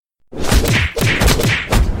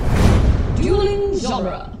Dueling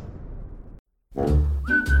genre.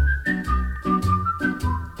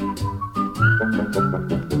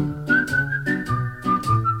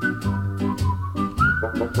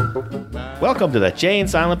 Welcome to the Jay and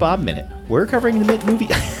Silent Bob Minute. We're covering the Minute movie.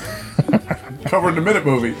 Covering the Minute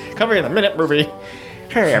movie. Covering the Minute movie.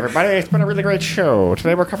 Hey everybody, it's been a really great show.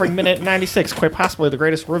 Today we're covering Minute 96, quite possibly the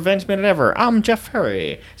greatest revenge minute ever. I'm Jeff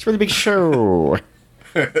Ferry. It's a really big show.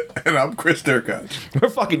 And I'm Chris Derkach. We're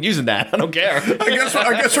fucking using that. I don't care. I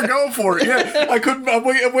guess we're going for it. Yeah, I'm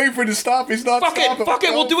waiting for him to stop. He's not stopping. Fuck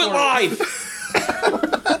it, we'll do it live.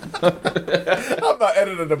 I'm not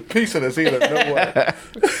editing a piece of this either. No way.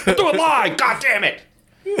 We'll do it live. God damn it.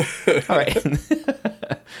 All right.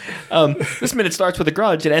 This minute starts with a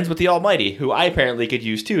grudge and ends with the Almighty, who I apparently could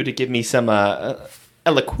use too to give me some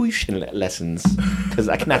elocution lessons, because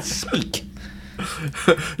I cannot speak.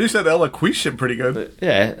 You said elocution pretty good.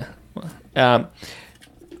 Yeah. I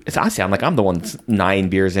sound like I'm the one that's 9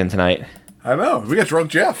 beers in tonight. I know. We got drunk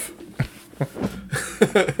Jeff.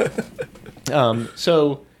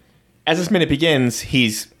 So, as this minute begins,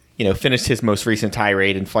 he's finished his most recent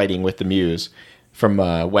tirade and fighting with the Muse from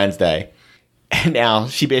Wednesday, and now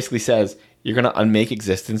she basically says, "You're going to unmake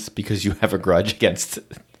existence because you have a grudge against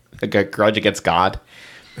God."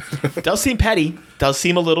 Does seem petty. Does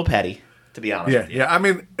seem a little petty, to be honest. Yeah. I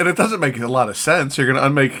mean, and it doesn't make a lot of sense. You're going to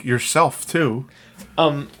unmake yourself too.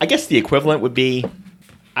 I guess the equivalent would be,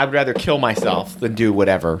 I'd rather kill myself than do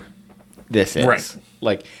whatever this is. Right.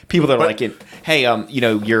 Like people that are like, "Hey,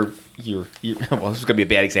 you're well, this is going to be a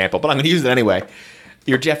bad example, but I'm going to use it anyway.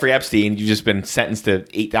 You're Jeffrey Epstein. You've just been sentenced to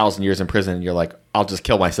 8,000 years in prison. And you're like, I'll just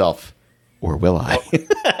kill myself, or will I?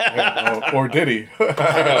 Or did he?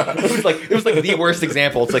 It was like the worst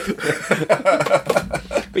example. It's like,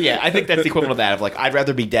 but yeah, I think that's the equivalent of that. Of like, I'd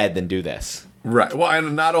rather be dead than do this. Right. Well,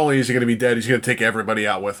 and not only is he going to be dead, he's going to take everybody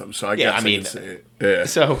out with him. So I guess. Yeah.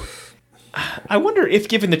 So I wonder if,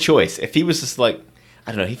 given the choice, if he was just like,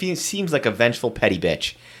 I don't know, if he seems like a vengeful petty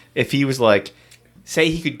bitch, if he was like,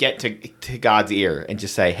 say he could get to God's ear and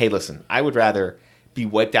just say, hey, listen, I would rather be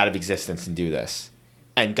wiped out of existence than do this.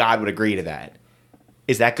 And God would agree to that.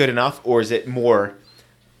 Is that good enough? Or is it more,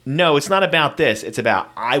 no, it's not about this. It's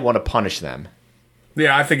about, I want to punish them.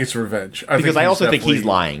 Yeah, I think it's revenge. Because I also think he's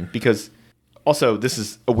lying. Because also, this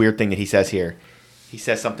is a weird thing that he says here. He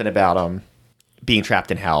says something about being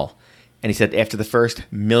trapped in hell. And he said, after the first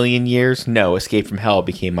 1,000,000 years, no, escape from hell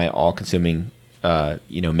became my all-consuming,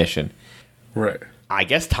 mission. Right. I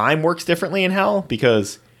guess time works differently in hell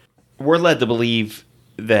because we're led to believe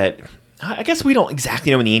that. I guess we don't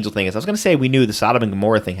exactly know when the angel thing is. I was going to say we knew the Sodom and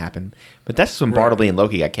Gomorrah thing happened, but that's just when Bartleby and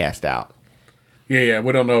Loki got cast out. Yeah.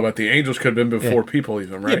 We don't know about the angels. Could have been before people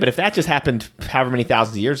even, right? Yeah, but if that just happened however many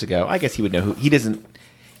thousands of years ago, I guess he would know who. He doesn't.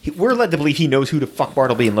 We're led to believe he knows who the fuck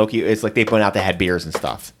Bartleby and Loki is. Like they've gone out to had beers and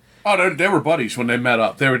stuff. Oh, they were buddies when they met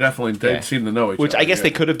up. They were definitely, they seemed to know each other. Which I guess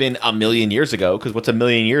they could have been 1,000,000 years ago, because what's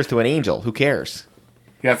 1,000,000 years to an angel? Who cares?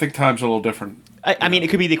 Yeah, I think time's a little different. I mean,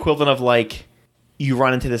 it could be the equivalent of, like, you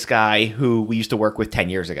run into this guy who we used to work with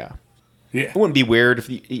 10 years ago. Yeah. It wouldn't be weird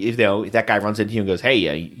if that guy runs into you and goes,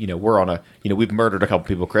 hey, we're on we've murdered a couple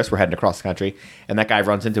people, Chris. We're heading across the country. And that guy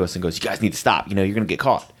runs into us and goes, you guys need to stop. You're going to get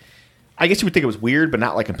caught. I guess you would think it was weird, but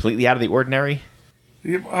not, like, completely out of the ordinary.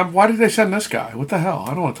 Yeah, why did they send this guy? What the hell?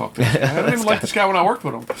 I don't want to talk to this guy. I didn't even like this guy when I worked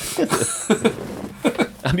with him.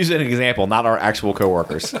 I'm using an example, not our actual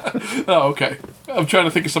coworkers. Oh, okay. I'm trying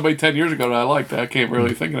to think of somebody 10 years ago that I liked. I can't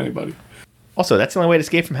really think of anybody. Also, that's the only way to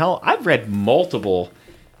escape from hell. I've read multiple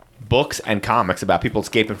books and comics about people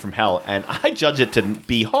escaping from hell, and I judge it to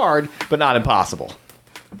be hard, but not impossible.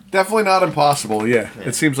 Definitely not impossible, yeah.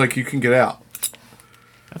 It seems like you can get out.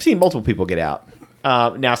 I've seen multiple people get out.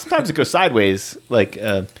 Now, sometimes it goes sideways, like,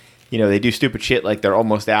 they do stupid shit, like they're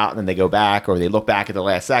almost out, and then they go back, or they look back at the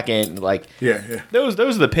last second, like, yeah. Those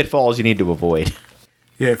are the pitfalls you need to avoid.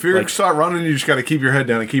 Yeah, if you're going to start running, you just got to keep your head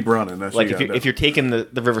down and keep running. That's like, if you're taking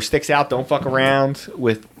the river Styx out, don't fuck around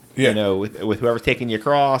with, with whoever's taking you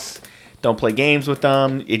across. Don't play games with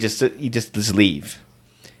them. You just leave.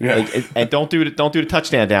 Yeah. Like, and don't do the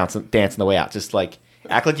touchdown dance on the way out. Just, like,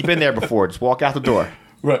 act like you've been there before. Just walk out the door.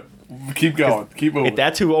 Right. Keep going. Keep moving. If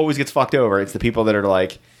that's who always gets fucked over, it's the people that are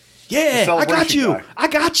like, yeah, I got you. Guy. I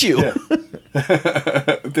got you.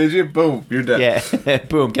 Yeah. Did you? Boom. You're dead. Yeah.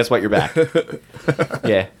 Boom. Guess what? You're back.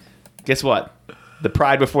 Yeah. Guess what? The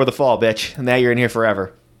pride before the fall, bitch. And now you're in here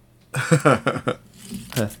forever.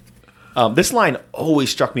 This line always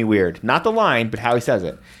struck me weird. Not the line, but how he says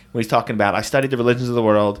it. When he's talking about, I studied the religions of the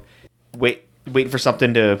world, waiting for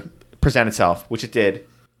something to present itself, which it did.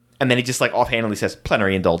 And then he just, like, offhandedly says,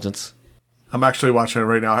 plenary indulgence. I'm actually watching it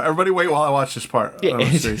right now. Everybody wait while I watch this part. Yeah,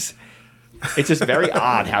 it's just very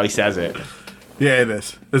odd how he says it. Yeah, it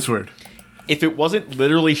is. It's weird. If it wasn't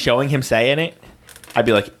literally showing him saying it, I'd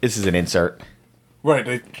be like, this is an insert. Right.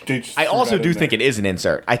 They just I threw also that do in think there. it is an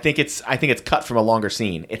insert. I think it's cut from a longer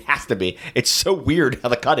scene. It has to be. It's so weird how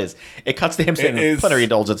the cut is. It cuts to him saying is. plenary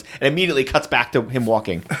indulgence and immediately cuts back to him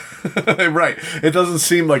walking. Right. It doesn't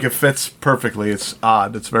seem like it fits perfectly. It's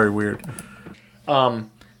odd. It's very weird.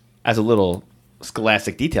 As a little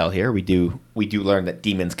scholastic detail here, we do learn that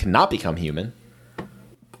demons cannot become human.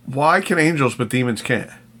 Why can angels but demons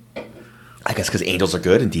can't? I guess because angels are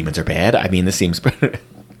good and demons are bad. I mean, this seems...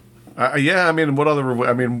 Yeah, I mean, what other...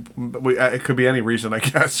 I mean, it could be any reason, I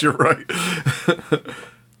guess. You're right.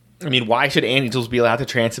 I mean, why should angels be allowed to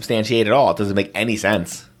transubstantiate at all? It doesn't make any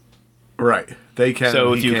sense. Right. They can.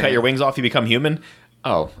 So if he you can't. cut your wings off, you become human?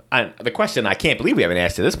 Oh, the question I can't believe we haven't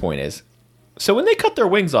asked to this point is, so when they cut their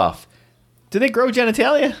wings off, do they grow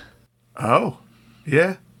genitalia? Oh,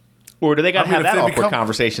 yeah. Or do they got to I have mean, if that they awkward become-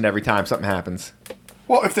 conversation every time something happens?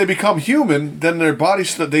 Well, if they become human, then their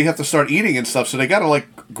bodies, they have to start eating and stuff, so they got to,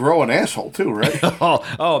 like, grow an asshole, too, right?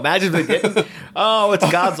 Oh, imagine if they didn't. Oh,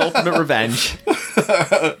 it's God's ultimate revenge.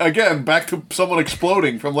 Again, back to someone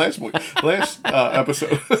exploding from last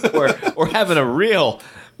episode. Or having a real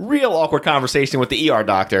awkward conversation with the ER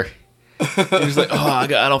doctor. He's like, oh, I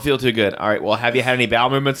don't feel too good. All right, well, have you had any bowel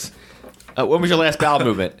movements? When was your last bowel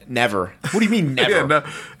movement? Never. What do you mean never? Yeah, no.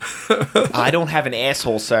 I don't have an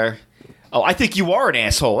asshole, sir. Oh, I think you are an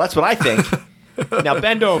asshole. That's what I think. Now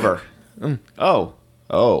bend over. Oh.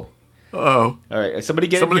 Oh. All right, somebody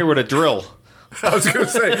get in here with a drill. I was going to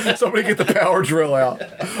say, somebody get the power drill out.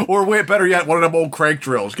 Or wait, better yet, one of them old crank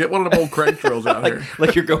drills. Get one of them old crank drills out here.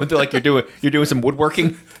 Like you're going through, like you're doing some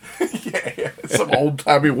woodworking. Yeah, some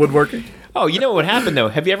old-timey woodworking. Oh, you know what would happen, though?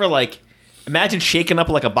 Have you ever, imagine shaking up,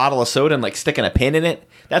 like, a bottle of soda and, sticking a pin in it?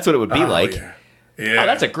 That's what it would be like. Yeah. Oh,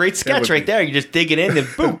 that's a great sketch right there. You just dig it in and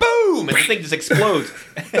boom, boom, and the thing just explodes.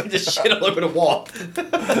 And just shit all over the wall.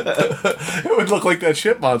 It would look like that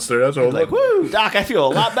shit monster. That's what it would Like, look woo, Doc, I feel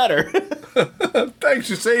a lot better. like.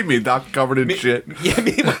 Thanks, you saved me, Doc, covered in shit. Yeah,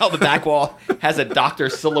 meanwhile, the back wall has a doctor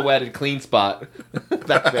silhouetted clean spot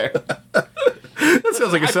back there. That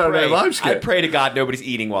sounds like a Saturday Night Live I skit. pray to God nobody's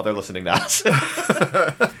eating while they're listening to us.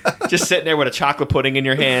 Just sitting there with a chocolate pudding in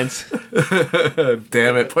your hands.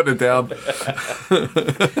 Damn it, putting it down.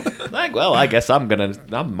 Like, well, I guess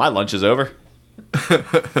my lunch is over.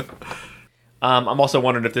 I'm also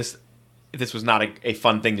wondering if this was not a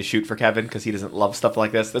fun thing to shoot for Kevin because he doesn't love stuff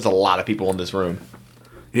like this. There's a lot of people in this room.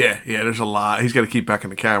 Yeah, there's a lot. He's got to keep backing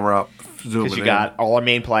the camera up. Because you got all our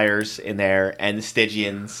main players in there and the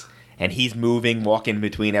Stygians, and he's moving, walking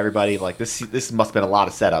between everybody. Like this must have been a lot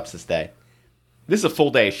of setups this day. This is a full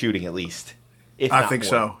day of shooting at least. If I not think more.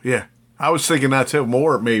 so, yeah. I was thinking that too.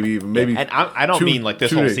 More, maybe. And I don't mean like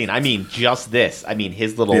this whole days. scene. I mean just this. I mean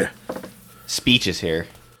his little speeches here.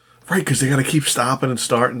 Right, because they got to keep stopping and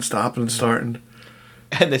starting, stopping and starting.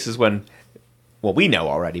 And this is when, well, we know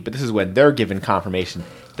already, but this is when they're given confirmation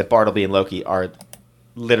that Bartleby and Loki are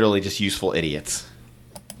literally just useful idiots.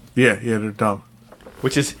 Yeah, they're dumb.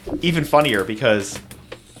 Which is even funnier because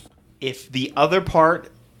if the other part,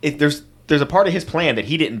 if there's a part of his plan that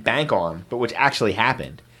he didn't bank on, but which actually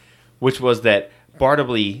happened, which was that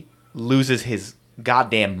Bartleby loses his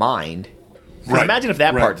goddamn mind. 'Cause Right, imagine if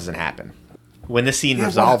that right. part doesn't happen. When this scene Yeah,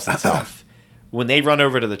 resolves well, itself. When they run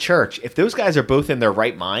over to the church, if those guys are both in their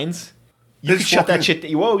right minds, you They can just shut walk that in. shit.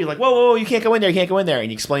 You're like, whoa, you can't go in there,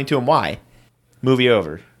 and you explain to him why. Movie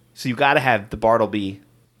over. So you got to have the Bartleby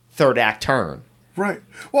third act turn. Right.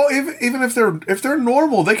 Well, even if they're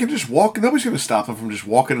normal, they can just walk. Nobody's going to stop them from just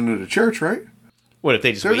walking into the church, right? What if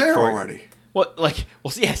they just They're wait there for it? already. Well,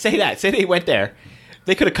 yeah, say that. Say they went there.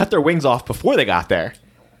 They could have cut their wings off before they got there.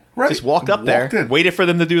 Right. Just walked up there, in. waited for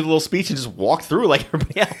them to do the little speech, and just walked through like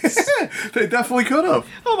everybody else. They definitely could have.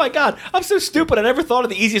 Oh my God, I'm so stupid. I never thought of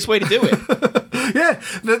the easiest way to do it.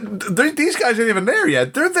 Yeah, these guys ain't even there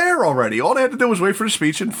yet. They're there already. All they had to do was wait for the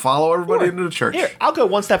speech and follow everybody into the church. Here, I'll go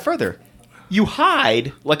one step further. You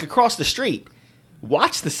hide, like across the street,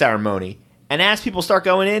 watch the ceremony, and as people start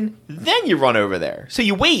going in, then you run over there. So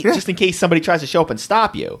you wait just in case somebody tries to show up and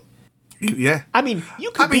stop you. Yeah. I mean,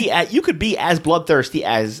 you could be as bloodthirsty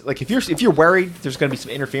as like if you're worried there's going to be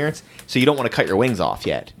some interference, so you don't want to cut your wings off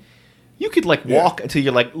yet. You could walk until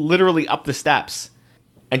you're like literally up the steps,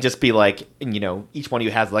 and just be like, and each one of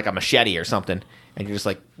you has like a machete or something, and you just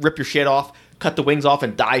like rip your shit off, cut the wings off,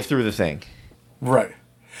 and dive through the thing. Right.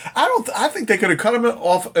 I think they could have cut him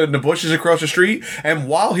off in the bushes across the street, and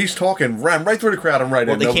while he's talking, ran right through the crowd and right in.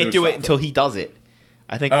 Well, they Nobody can't would do stop it until he does it.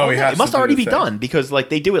 I think he has it must to do already the be thing. done because like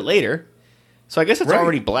they do it later. So I guess it's Right.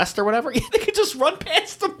 already blessed or whatever. Yeah, they could just run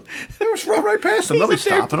past them. They just run right past them. He's Nobody's up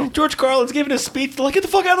there, stopping them. George Carlin's giving a speech. They're like, get the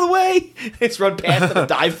fuck out of the way. They just run past them and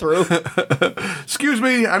dive through. Excuse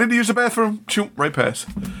me, I need to use the bathroom. Shoot, right past.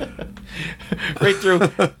 Right through.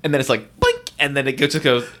 And then it's like, blink. And then it just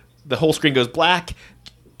goes, the whole screen goes black.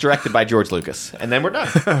 Directed by George Lucas. And then we're done.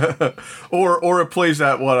 Or it plays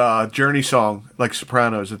that Journey song, like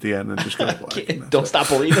Sopranos at the end, and just goes black. Don't stop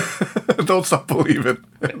believing. Don't stop believing.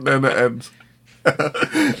 And then it ends.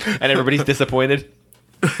 And everybody's disappointed.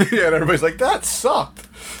 Yeah, and everybody's like, that sucked.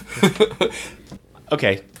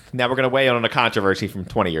 Okay, now we're going to weigh in on a controversy from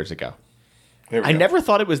 20 years ago. There we I go. never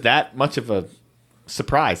thought it was that much of a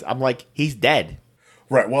surprise. I'm like, he's dead.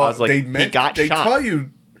 Right, well, I was like, he got shot.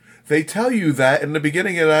 They tell you that in the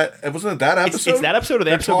beginning of that. Wasn't it that episode? It's that episode or the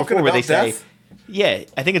They're episode talking before where they about say, death? yeah,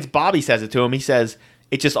 I think it's Bobby says it to him. He says,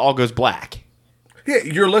 it just all goes black. Yeah,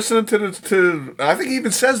 you're listening to. I think he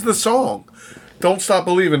even says the song. Don't stop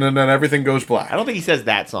believing, and then everything goes black. I don't think he says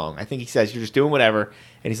that song. I think he says, you're just doing whatever.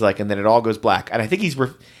 And he's like, and then it all goes black. And I think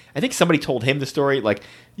I think somebody told him the story. Like,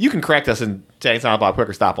 you can correct us and say it's not about quick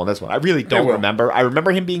or stop on this one. I really don't will. remember. I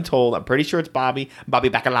remember him being told. I'm pretty sure it's Bobby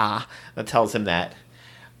Bacala that tells him that.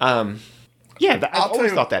 Yeah, I've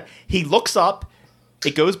always thought that. He looks up,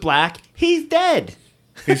 it goes black, he's dead.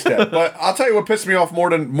 He's dead. But I'll tell you what pissed me off more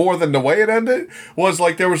than the way it ended was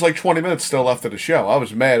like there was like 20 minutes still left of the show. I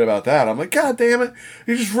was mad about that. I'm like, God damn it.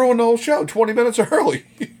 You just ruined the whole show 20 minutes early.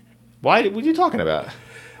 What are you talking about?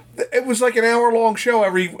 It was like an hour-long show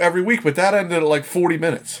every week, but that ended at like 40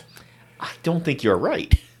 minutes. I don't think you're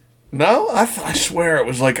right. No? I swear it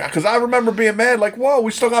was like... Because I remember being mad, like, whoa, we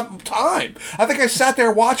still got time. I think I sat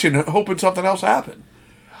there watching, hoping something else happened.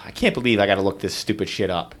 I can't believe I got to look this stupid shit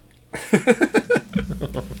up. It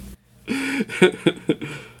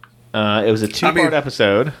was a two-part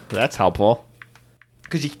episode. That's helpful.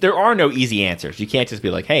 Because there are no easy answers. You can't just be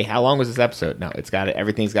like, hey, how long was this episode? No,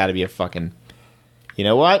 everything's got to be a fucking... You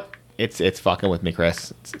know what? It's fucking with me,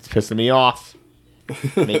 Chris. It's pissing me off.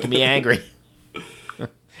 Making me angry.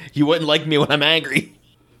 You wouldn't like me when I'm angry.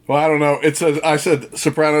 Well, I don't know. It says I said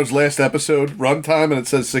Sopranos last episode runtime, and it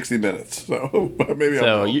says 60 minutes. So maybe I'm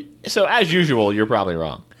wrong. So as usual, you're probably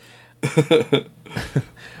wrong.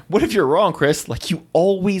 What if you're wrong, Chris? Like you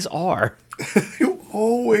always are. You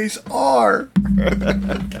always are.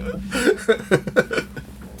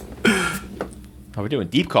 Oh, we're doing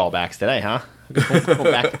deep callbacks today, huh? Go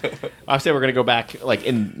back. I say we're gonna go back. Like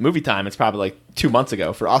in movie time, it's probably like 2 months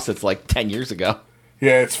ago. For us, it's like 10 years ago.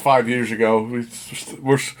 Yeah, it's 5 years ago. We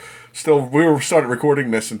started recording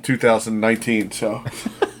this in 2019. So I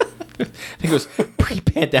think it was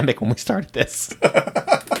pre-pandemic when we started this.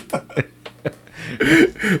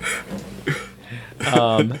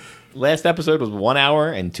 Last episode was 1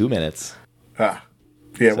 hour and 2 minutes. yeah.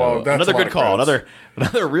 So Well, that's another a lot good of call. credits.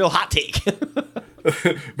 Another real hot take.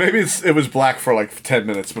 Maybe it was black for like 10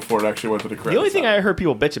 minutes before it actually went to the credits. The only thing I heard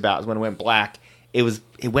people bitch about is when it went black. It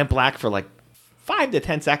went black for like 5 to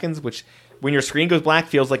 10 seconds, which when your screen goes black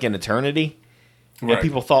feels like an eternity. Right. And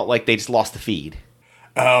people thought like they just lost the feed.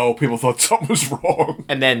 Oh, people thought something was wrong.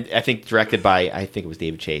 And then I think directed by I think it was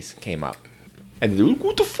David Chase came up. And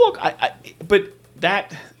what the fuck? But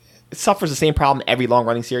that suffers the same problem every long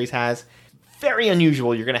running series has. Very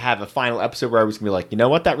unusual. You're going to have a final episode where everyone's going to be like, you know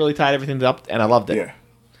what? That really tied everything up, and I loved it.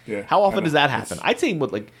 Yeah. How often does that happen? I'd say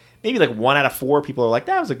maybe 1 out of 4 people are like,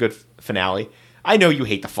 that was a good finale. I know you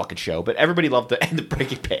hate the fucking show, but everybody loved the end of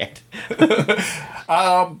Breaking Bad.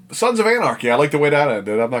 Sons of Anarchy. I like the way that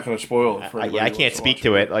ended. I'm not going to spoil it. For I can't speak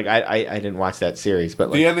to it. Like I didn't watch that series,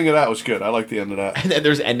 but the ending of that was good. I like the end of that. And then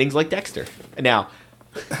there's endings like Dexter. Now,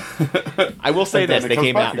 I will say this: they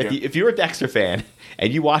came out. If you're a Dexter fan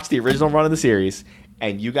and you watched the original run of the series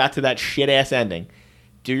and you got to that shit ass ending,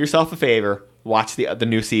 do yourself a favor, watch the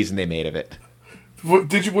new season they made of it.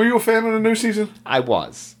 Were you a fan of the new season? I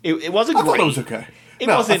was. It wasn't I great. thought it was okay.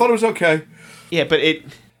 I thought it was okay. Yeah, but it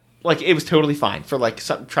was totally fine for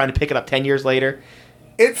something trying to pick it up 10 years later.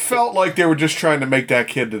 It felt like they were just trying to make that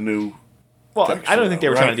kid the new. Well, Dexter, I don't think they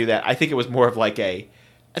were right? trying to do that. I think it was more of I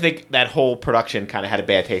think that whole production kind of had a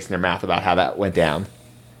bad taste in their mouth about how that went down.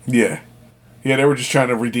 Yeah, they were just trying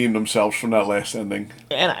to redeem themselves from that last ending.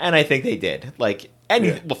 And I think they did. Well,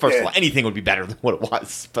 first of all, anything would be better than what it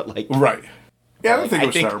was. But right. Yeah, I don't think it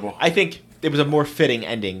was terrible. I think it was a more fitting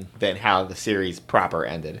ending than how the series proper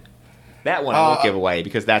ended. That one I won't give away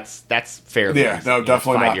because that's fairly Yeah, no,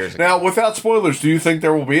 definitely 5 not. years ago. Now, without spoilers, do you think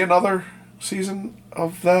there will be another season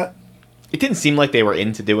of that? It didn't seem like they were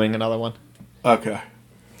into doing another one. Okay.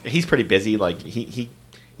 He's pretty busy. He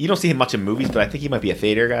you don't see him much in movies, but I think he might be a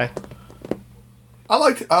theater guy. I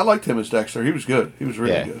liked him as Dexter. He was good. He was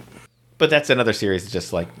really good. But that's another series that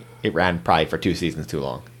just like it ran probably for 2 seasons too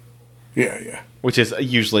long. Yeah. Which is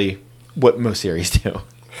usually what most series do.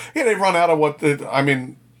 Yeah, they run out of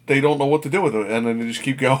they don't know what to do with it, and then they just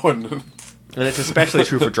keep going. And it's especially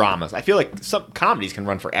true for dramas. I feel like some comedies can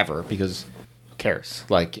run forever because who cares?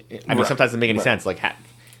 Like, I mean, sometimes it doesn't make any sense. Like,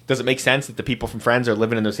 does it make sense that the people from Friends are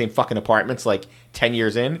living in those same fucking apartments like 10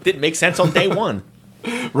 years in? It didn't make sense on day one.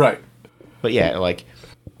 Right. But yeah, like,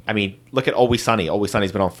 I mean, look at Always Sunny. Always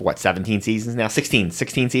Sunny's been on for, 17 seasons now? 16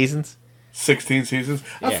 seasons? 16 seasons?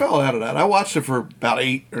 Yeah. I fell out of that. I watched it for about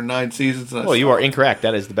 8 or 9 seasons. Well, you are incorrect.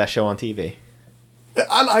 That is the best show on TV.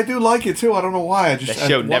 I do like it, too. I don't know why. That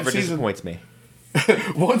show never disappoints me.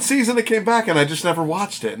 One season it came back, and I just never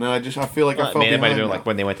watched it. And I feel like I fell behind. It might have been like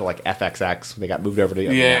when they went to like FXX. They got moved over to the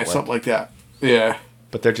other network. Something like that. Yeah.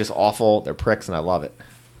 But they're just awful. They're pricks, and I love it.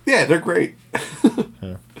 Yeah, they're great.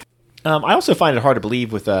 Yeah. I also find it hard to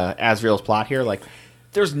believe with Azrael's plot here. Like,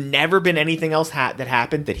 there's never been anything else that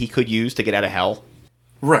happened that he could use to get out of hell.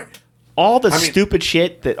 Right. All the stupid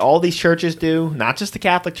shit that all these churches do, not just the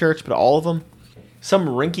Catholic Church, but all of them. Some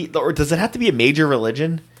rinky... Or does it have to be a major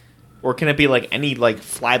religion? Or can it be like any like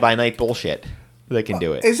fly-by-night bullshit that can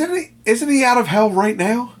do it? Isn't he out of hell right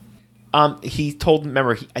now? He told...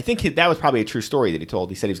 Remember, I think that was probably a true story that he told.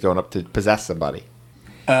 He said he was going up to possess somebody.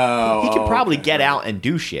 Oh, he could probably get out and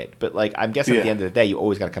do shit, but like I'm guessing at the end of the day, you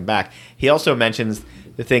always got to come back. He also mentions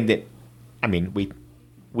the thing that, I mean,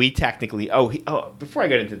 we technically. Before I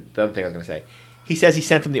get into the other thing I was going to say, he says he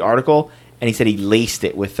sent him the article and he said he laced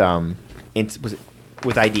it with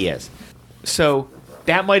with ideas. So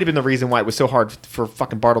that might have been the reason why it was so hard for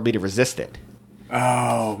fucking Bartleby to resist it.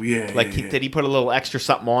 Oh yeah. Like did he put a little extra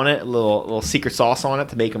something on it, a little secret sauce on it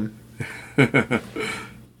to make him?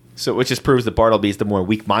 So, which just proves that Bartleby's the more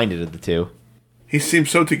weak-minded of the two. He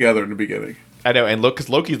seems so together in the beginning. I know, and because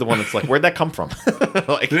Loki's the one that's like, where'd that come from?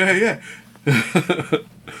 Like, yeah.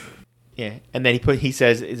 Yeah, and then he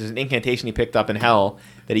says there's an incantation he picked up in hell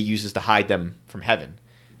that he uses to hide them from heaven.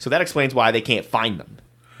 So that explains why they can't find them,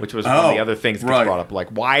 which was one of the other things that gets brought up. Like,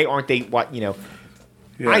 why aren't they? Yeah.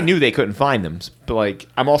 I knew they couldn't find them, but like,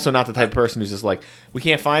 I'm also not the type of person who's just like, we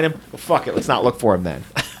can't find them. Well, fuck it, let's not look for them then.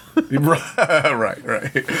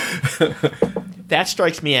 Right. That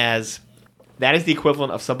strikes me as that is the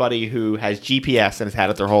equivalent of somebody who has GPS and has had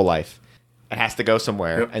it their whole life and has to go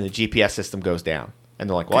somewhere, and the GPS system goes down, and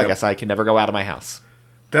they're like, "Well, I guess I can never go out of my house."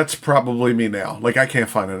 That's probably me now. Like, I can't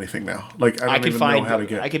find anything now. Like, I don't even know how to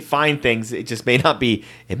get. I could find things. It just may not be.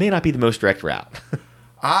 It may not be the most direct route.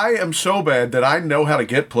 I am so bad that I know how to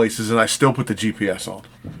get places, and I still put the GPS on.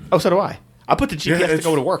 Oh, so do I. I put the GPS to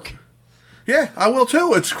go to work. Yeah, I will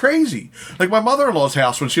too. It's crazy. Like my mother-in-law's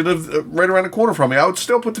house, when she lived right around the corner from me, I would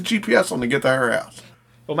still put the GPS on to get to her house.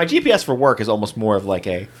 Well, my GPS for work is almost more of like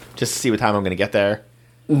just to see what time I'm going to get there.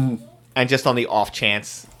 Mm-hmm. And just on the off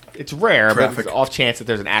chance. It's rare, but it's off chance that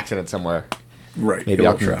there's an accident somewhere. Right. Maybe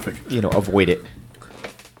I'll traffic. Avoid it.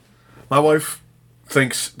 My wife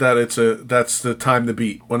thinks that that's the time to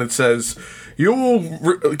beat. When it says, you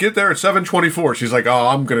will get there at 7:24, she's like, oh,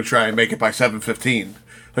 I'm going to try and make it by 7:15.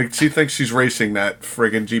 Like, she thinks she's racing that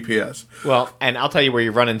friggin' GPS. Well, and I'll tell you where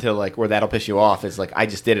you run into, like, where that'll piss you off is, like, I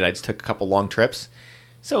just did it. I just took a couple long trips.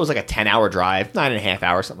 So it was like a 10-hour drive, 9.5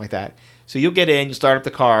 hours, something like that. So you'll get in, you start up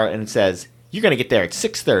the car, and it says, you're going to get there at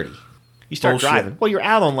 6:30. You start driving. Well, you're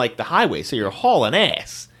out on, like, the highway, so you're hauling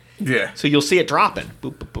ass. Yeah. So you'll see it dropping.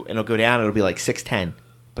 Boop, boop, boop, and it'll go down, it'll be like 6:10.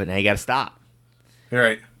 But now you got to stop. All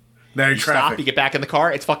right. Now you're traffic. Stop, you get back in the car,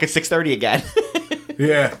 it's fucking 6:30 again.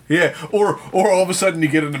 Yeah. Or all of a sudden you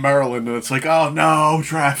get into Maryland and it's like, oh no,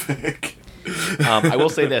 traffic. I will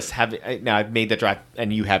say this: now I've made the drive,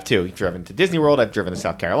 and you have too. You've driven to Disney World. I've driven to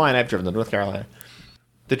South Carolina. I've driven to North Carolina.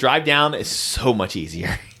 The drive down is so much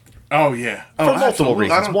easier. Oh yeah, for multiple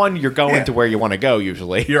reasons. One, you're going to where you want to go.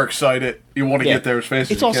 Usually, you're excited. You want to get there as fast as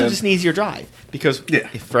you can. It's also just an easier drive because,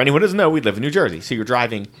 if, for anyone who doesn't know, we live in New Jersey, so you're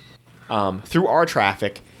driving through our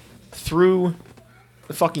traffic, through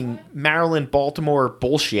the fucking Maryland, Baltimore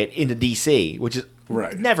bullshit into DC, which is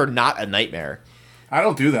never not a nightmare. I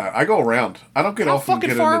don't do that. I go around. I don't get off and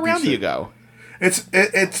get into DC. How fucking far around do you go?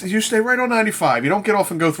 It's you stay right on 95. You don't get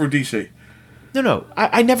off and go through DC. No.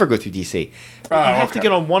 I never go through DC. But you have to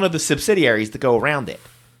get on one of the subsidiaries to go around it.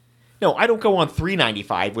 No, I don't go on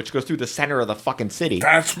 395, which goes through the center of the fucking city.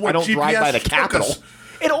 That's what I don't GPS drive by the Capitol.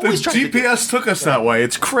 It always GPS took us that way.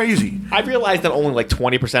 It's crazy. I've realized that only like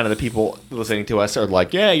 20% of the people listening to us are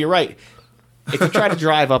like, yeah, you're right. If you try to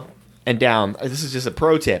drive up and down, this is just a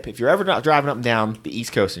pro tip. If you're ever not driving up and down the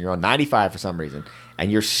East Coast and you're on 95 for some reason,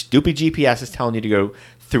 and your stupid GPS is telling you to go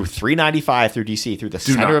through 395 through DC, through the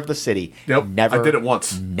center of the city, I did it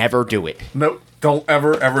once. Never do it. Nope. Don't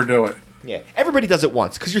ever do it. Yeah, everybody does it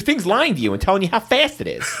once because your thing's lying to you and telling you how fast it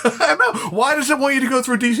is. I know. Why does it want you to go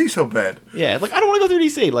through DC so bad? Yeah, like, I don't want to go through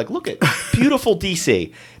DC. Like, look at beautiful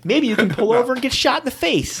DC. Maybe you can pull over and get shot in the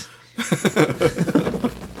face.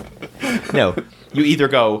 No, you either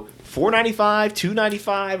go 495,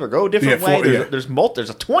 295, or go a different way. There's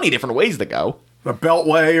 20 different ways to go. A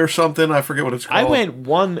beltway or something. I forget what it's called. I went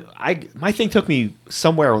my thing took me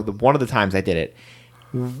somewhere. One of the times I did it,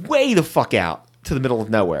 way the fuck out to the middle of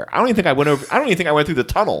nowhere. I don't even think I went through the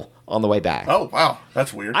tunnel on the way back. Oh wow,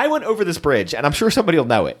 that's weird. I went over this bridge, and I'm sure somebody will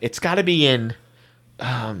know it. It's got to be in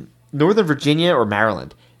Northern Virginia or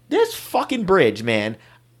Maryland. This fucking bridge, man.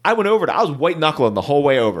 I went over it. I was white knuckling the whole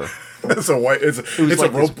way over. It's a like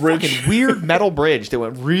rope bridge. Fucking weird metal bridge that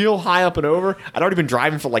went real high up and over. I'd already been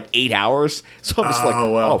driving for like 8 hours, so I'm just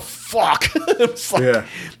wow. oh fuck. Yeah.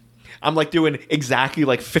 I'm like doing exactly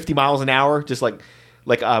like 50 miles an hour, just like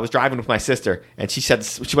I was driving with my sister, and she said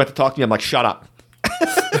she went to talk to me. I'm like, shut up.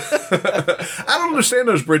 I don't understand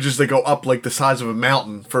those bridges that go up like the size of a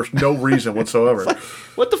mountain for no reason whatsoever. Like,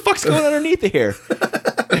 what the fuck's going underneath here?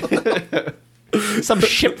 Some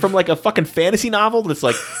ship from like a fucking fantasy novel that's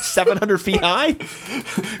like 700 feet high.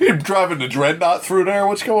 You're driving the Dreadnought through there.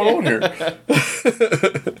 What's going on here?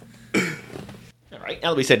 All right,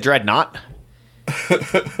 now that we said Dreadnought.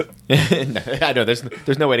 I know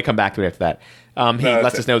there's no way to come back to it after that. He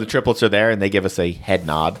lets us know the triplets are there, and they give us a head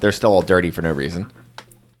nod. They're still all dirty for no reason.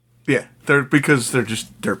 Yeah, because they're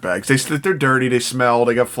just dirtbags. They're dirty. They smell.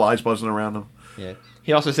 They got flies buzzing around them. Yeah.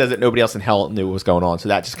 He also says that nobody else in hell knew what was going on, so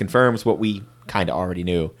that just confirms what we kind of already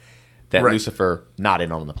knew, that right. Lucifer not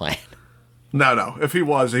in on the plan. No. If he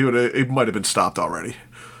was, he might have been stopped already.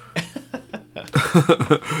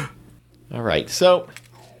 All right. So,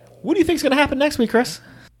 what do you think is going to happen next week, Chris?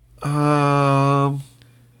 Everybody's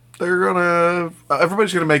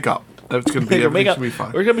gonna make up. It's gonna be everything's gonna be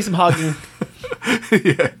fine. There's gonna be some hugging.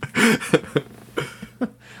 Yeah.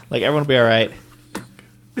 Like, everyone will be all right.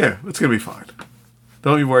 Yeah, it's gonna be fine.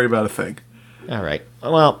 Don't you worry about a thing. All right.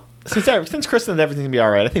 Well, since Chris said everything's gonna be all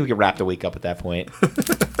right, I think we can wrap the week up at that point.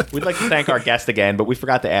 We'd like to thank our guest again, but we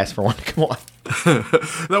forgot to ask for one. Come on.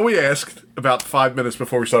 No, we asked about 5 minutes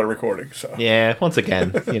before we started recording. So yeah, once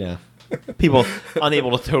again, people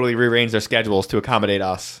unable to totally rearrange their schedules to accommodate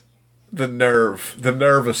us. The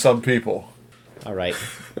nerve of some people. All right,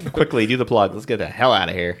 quickly do the plug. Let's get the hell out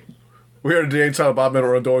of here. We are the Jay and Silent Bob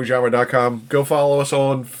Metal on DoingGenre.com. Go follow us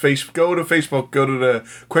on Facebook. Go to Facebook. Go to the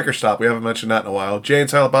Quicker Stop. We haven't mentioned that in a while. Jay and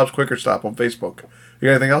Silent Bob's Quicker Stop on Facebook. You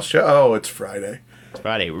got anything else, Joe? Oh, it's Friday. It's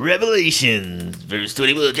Friday. Revelations, verse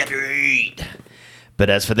 21, chapter 8.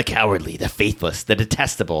 But as for the cowardly, the faithless, the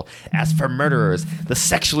detestable, as for murderers, the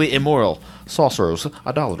sexually immoral, sorcerers,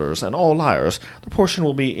 idolaters, and all liars, the portion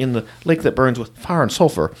will be in the lake that burns with fire and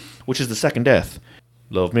sulfur, which is the second death.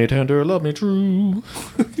 Love me tender, love me true.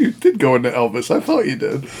 You did go into Elvis. I thought you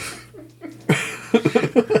did.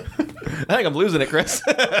 I think I'm losing it, Chris.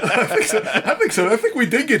 I think so. I think we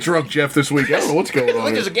did get drunk, Jeff, this week. I don't know what's going on. I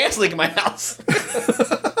think there's a gas leak in my house.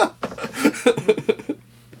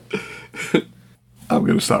 I'm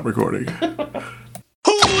going to stop recording.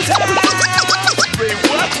 Who's